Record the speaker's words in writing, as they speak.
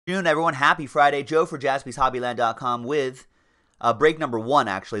Good afternoon, everyone. Happy Friday. Joe for JaspysHobbyland.com with break number one,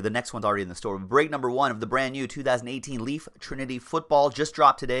 actually. The next one's already in the store. Break number one of the brand new 2018 Leaf Trinity Football. Just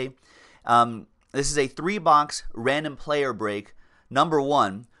dropped today. This is a 3-box random player break. Number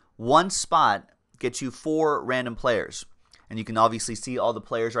one spot gets you 4 random players. And you can obviously see all the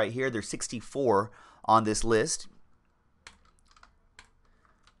players right here. There's 64 on this list.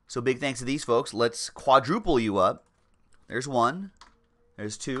 So big thanks to these folks. Let's quadruple you up. There's 1.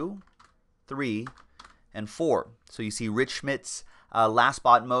 There's 2, 3, and 4. So you see Rich Schmidt's last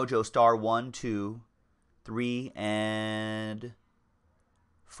spot mojo star 1, 2, 3, and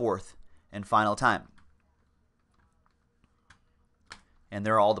 4th and final time. And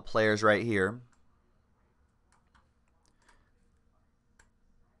there are all the players right here.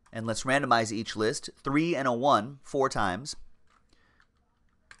 And let's randomize each list. 3 and a 1 4 times.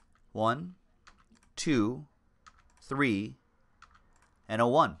 1, 2, 3, and a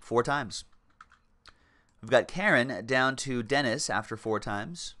 1 4 times. We've got Karen down to Dennis after 4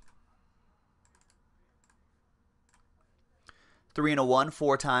 times. 3 and a 1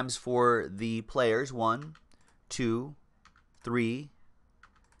 4 times for the players. 1, 2, 3,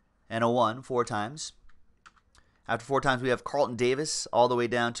 and a 1 4 times. After 4 times, we have Carlton Davis all the way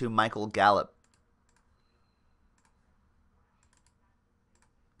down to Michael Gallup.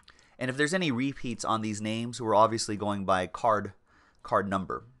 And if there's any repeats on these names, we're obviously going by card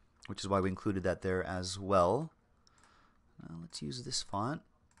number, which is why we included that there as well. Let's use this font.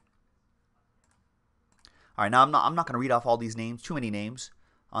 All right, now I'm not going to read off all these names, too many names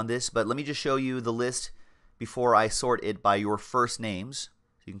on this, but let me just show you the list before I sort it by your first names.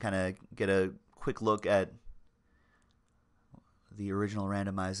 So you can kind of get a quick look at the original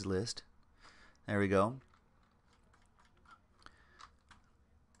randomized list. There we go.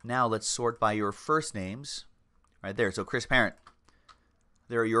 Now let's sort by your first names right there. So Chris Parent.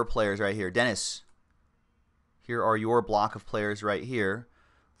 There are your players right here. Dennis, here are your block of players right here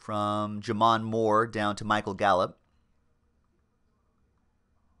from Jamon Moore down to Michael Gallup.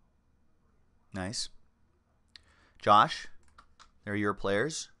 Nice. Josh, there are your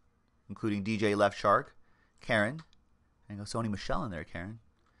players, including DJ Left Shark. Karen, and go Sony Michelle in there, Karen.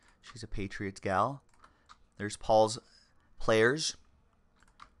 She's a Patriots gal. There's Paul's players.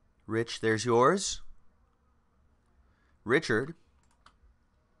 Rich, there's yours. Richard,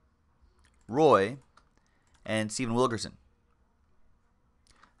 Roy, and Stephen Wilkerson.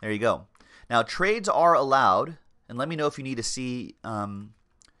 There you go. Now trades are allowed, and let me know if you need to see.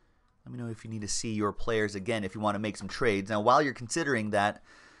 Your players again if you want to make some trades. Now, while you're considering that,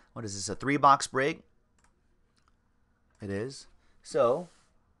 what is this? A 3-box break? It is. So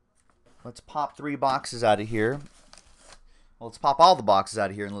let's pop 3 boxes out of here. Well, let's pop all the boxes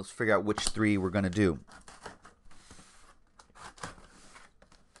out of here and let's figure out which 3 we're going to do.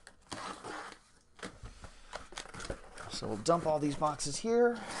 So we'll dump all these boxes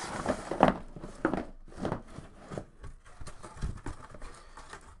here.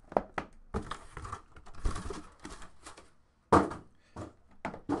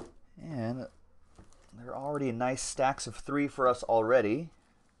 And there are already nice stacks of 3 for us already.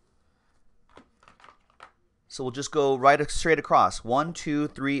 So we'll just go straight across. 1, 2,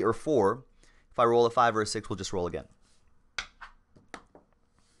 3, or 4. If I roll a 5 or a 6, we'll just roll again.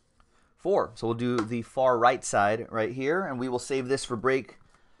 4. So we'll do the far right side right here, and we will save this for break.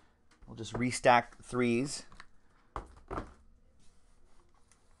 We'll just restack 3s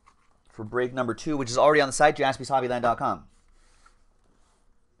for break number 2, which is already on the site, JaspysHobbyland.com.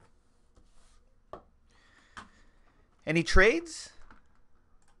 Any trades?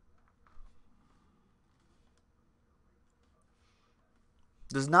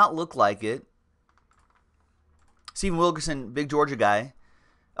 Does not look like it. Stephen Wilkerson, big Georgia guy.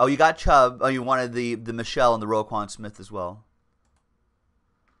 Oh, you got Chubb. Oh, you wanted the Michelle and the Roquan Smith as well.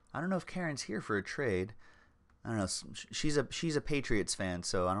 I don't know if Karen's here for a trade. I don't know. She's a Patriots fan,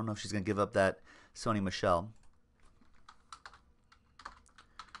 so I don't know if she's going to give up that Sony Michelle.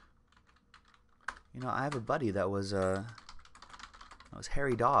 You know, I have a buddy that was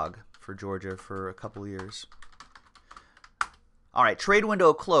Harry Dog for Georgia for a couple years. All right, trade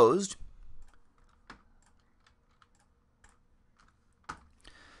window closed.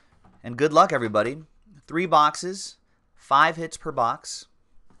 And good luck, everybody. 3 boxes, 5 hits per box.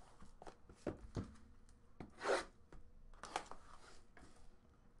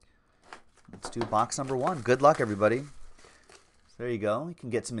 Let's do box number 1. Good luck, everybody. There you go. You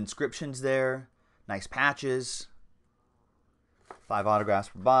can get some inscriptions there. Nice patches. 5 autographs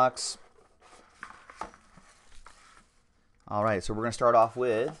per box. All right, so we're going to start off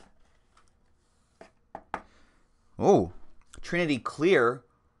with, Trinity Clear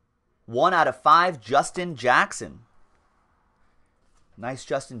 1 out of 5, Justin Jackson. Nice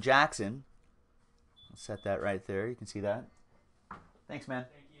Justin Jackson. I'll set that right there. You can see that. Thanks, man.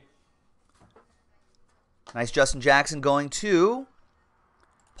 Thank you. Nice Justin Jackson going to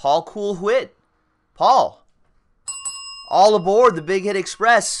Paul Cool-Whitt. Paul, all aboard the Big Hit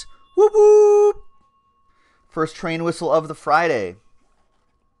Express. Whoop whoop. First train whistle of the Friday.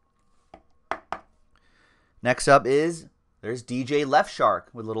 Next up is, there's DJ Left Shark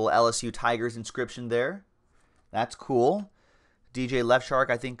with a little LSU Tigers inscription there. That's cool. DJ Left Shark,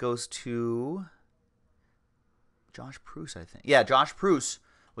 I think, goes to Josh Pruce, I think. Yeah, Josh Pruce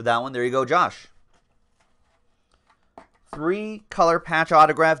with that one. There you go, Josh. 3 color patch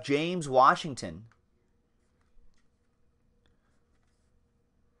autograph, James Washington.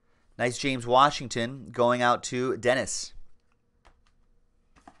 Nice James Washington going out to Dennis.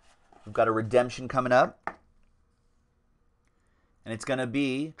 We've got a redemption coming up. And it's going to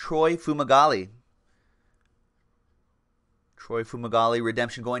be Troy Fumagalli. Troy Fumagalli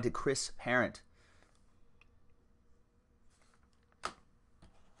redemption going to Chris Parent.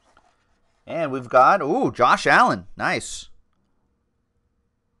 And we've got, ooh, Josh Allen. Nice.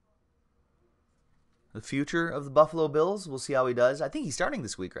 The future of the Buffalo Bills. We'll see how he does. I think he's starting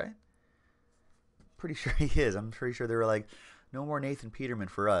this week, right? Pretty sure he is. I'm pretty sure they were like, no more Nathan Peterman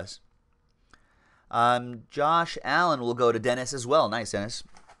for us. Josh Allen will go to Dennis as well. Nice, Dennis.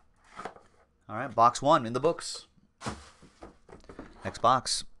 All right, box 1 in the books. Next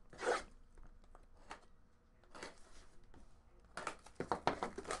box.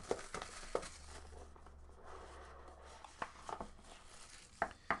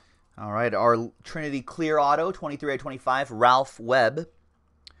 All right, our Trinity Clear Auto, 23 out of 25, Ralph Webb.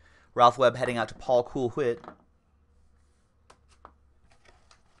 Ralph Webb heading out to Paul Cool-Whitt.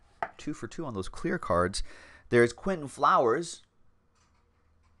 2 for 2 on those clear cards. There's Quentin Flowers.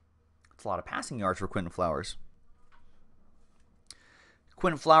 It's a lot of passing yards for Quentin Flowers.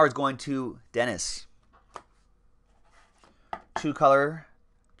 Quentin Flowers going to Dennis. 2-color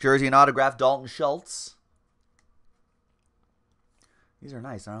jersey and autograph, Dalton Schultz. These are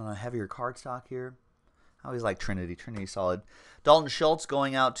nice. I don't know, heavier card stock here. I always like Trinity. Trinity solid. Dalton Schultz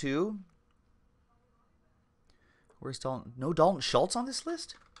going out to... Where's Dalton? No Dalton Schultz on this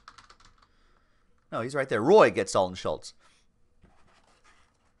list? No, he's right there. Roy gets Dalton Schultz.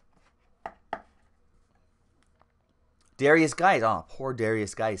 Darius Geis. Oh, poor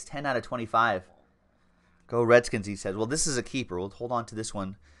Darius Geis. 10 out of 25. Go Redskins, he says. Well, this is a keeper. We'll hold on to this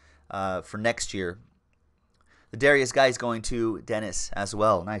one for next year. The Darius Geis going to Dennis as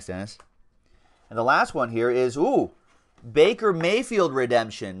well. Nice, Dennis. And the last one here is, ooh, Baker Mayfield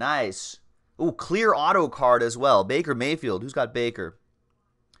redemption. Nice. Ooh, clear auto card as well. Baker Mayfield. Who's got Baker?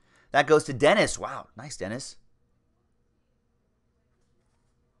 That goes to Dennis. Wow, nice, Dennis.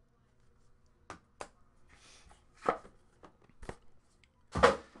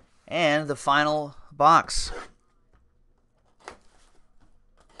 And the final box.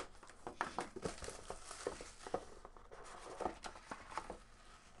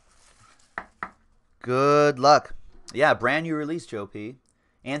 Good luck. Yeah, brand new release, Joe P.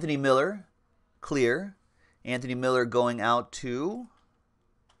 Anthony Miller, clear. Anthony Miller going out to...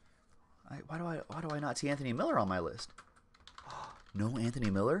 Why do I not see Anthony Miller on my list? No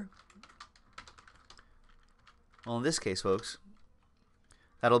Anthony Miller? Well, in this case, folks,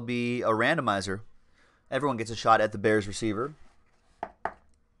 that'll be a randomizer. Everyone gets a shot at the Bears receiver. A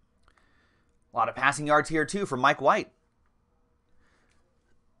lot of passing yards here, too, for Mike White.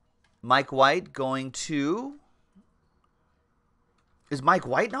 Mike White going to... Is Mike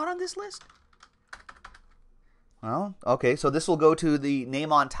White not on this list? Well, okay, so this will go to the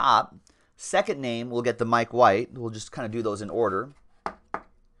name on top. Second name will get the Mike White. We'll just kind of do those in order.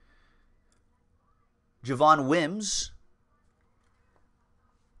 Javon Wims.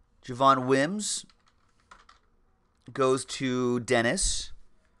 Javon Wims goes to Dennis.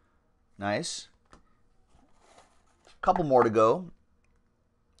 Nice. Couple more to go.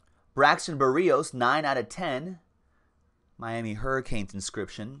 Braxton Berrios, 9 out of 10. Miami Hurricanes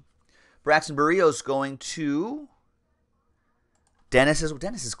inscription. Braxton Berrios going to Dennis.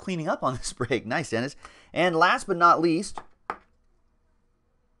 Dennis is cleaning up on this break. Nice, Dennis. And last but not least,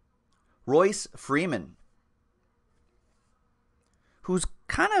 Royce Freeman, who's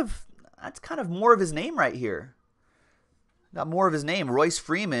that's kind of more of his name right here. Got more of his name. Royce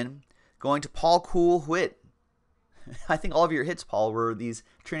Freeman going to Paul Cool-Whitt. I think all of your hits, Paul, were these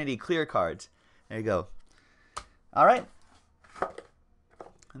Trinity clear cards. There you go. All right.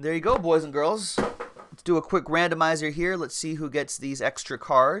 And there you go, boys and girls. Let's do a quick randomizer here. Let's see who gets these extra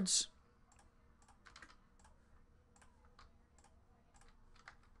cards.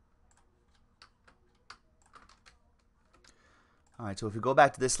 All right, so if we go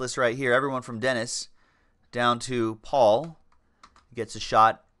back to this list right here, everyone from Dennis down to Paul gets a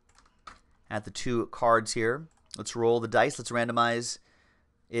shot at the 2 cards here. Let's roll the dice. Let's randomize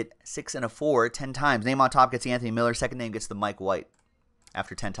it 6 and a 4 10 times. Name on top gets the Anthony Miller. Second name gets the Mike White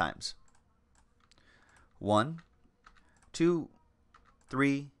after 10 times. 1, 2,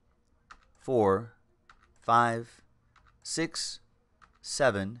 3, 4, 5, 6,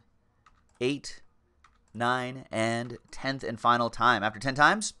 7, 8, 9, and 10th and final time. After 10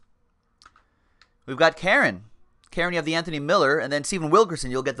 times, we've got Karen. Karen, you have the Anthony Miller, and then Stephen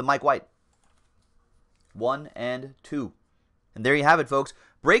Wilkerson, you'll get the Mike White. 1 and 2. And there you have it, folks.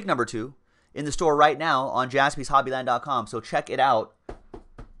 Break number 2 in the store right now on JaspysHobbyland.com. So check it out.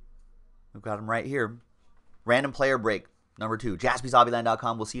 We've got them right here. Random player break number 2.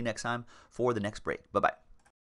 JaspysHobbyland.com. We'll see you next time for the next break. Bye-bye.